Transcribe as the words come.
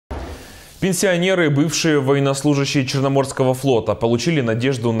Пенсионеры, бывшие военнослужащие Черноморского флота, получили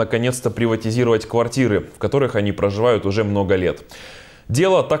надежду наконец-то приватизировать квартиры, в которых они проживают уже много лет.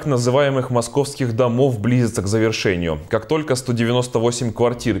 Дело так называемых московских домов близится к завершению. Как только 198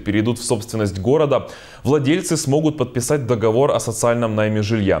 квартир перейдут в собственность города, владельцы смогут подписать договор о социальном найме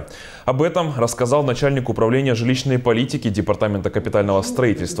жилья. Об этом рассказал начальник управления жилищной политики Департамента капитального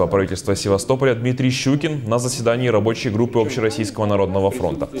строительства правительства Севастополя Дмитрий Щукин на заседании рабочей группы Общероссийского народного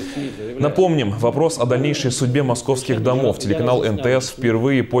фронта. Напомним, вопрос о дальнейшей судьбе московских домов телеканал НТС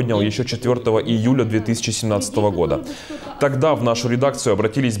впервые поднял еще 4 июля 2017 года. Тогда в нашу редакцию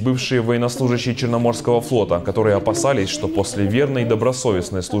обратились бывшие военнослужащие Черноморского флота, которые опасались, что после верной и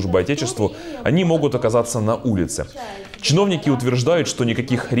добросовестной службы Отечеству они могут оказаться на улице. Чиновники утверждают, что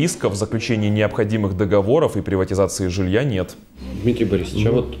никаких рисков в заключении необходимых договоров и приватизации жилья нет. Дмитрий Борисович,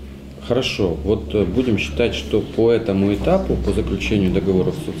 а вот хорошо, вот будем считать, что по этому этапу, по заключению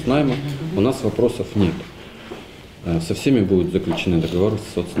договоров соцнайма, у нас вопросов нет. Со всеми будут заключены договоры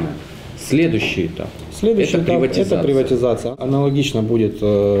соцнайма. Следующий этап. Следующий этап – это приватизация. Аналогично будет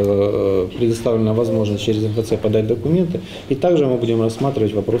предоставлена возможность через МФЦ подать документы. И также мы будем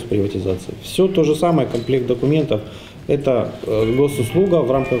рассматривать вопрос приватизации. Все то же самое, комплект документов. Это госуслуга. В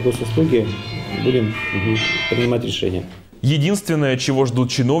рамках госуслуги будем принимать решения. Единственное, чего ждут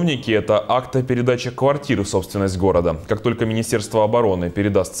чиновники, это акт о передаче квартир в собственность города. Как только Министерство обороны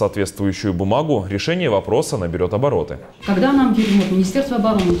передаст соответствующую бумагу, решение вопроса наберет обороты. Когда нам вернет Министерство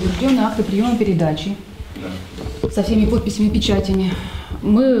обороны утвержденные акты приема передачи со всеми подписями и печатями,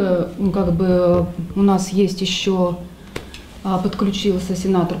 у нас есть еще, подключился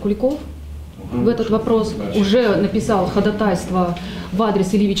сенатор Куликов в этот вопрос, уже написал ходатайство в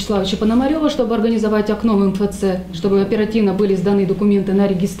адрес Ильи Вячеславовича Пономарева, чтобы организовать окно в МФЦ, чтобы оперативно были сданы документы на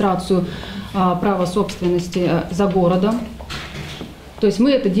регистрацию права собственности за городом. То есть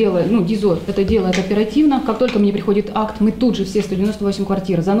мы это делаем, ГИЗО это делает оперативно. Как только мне приходит акт, мы тут же все 198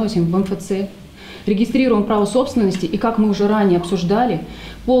 квартир заносим в МФЦ, регистрируем право собственности и, как мы уже ранее обсуждали,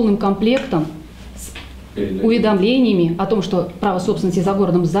 полным комплектом уведомлениями о том, что право собственности за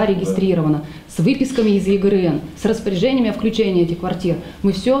городом зарегистрировано, с выписками из ЕГРН, с распоряжениями о включении этих квартир,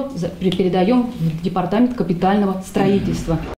 мы все передаем в Департамент капитального строительства.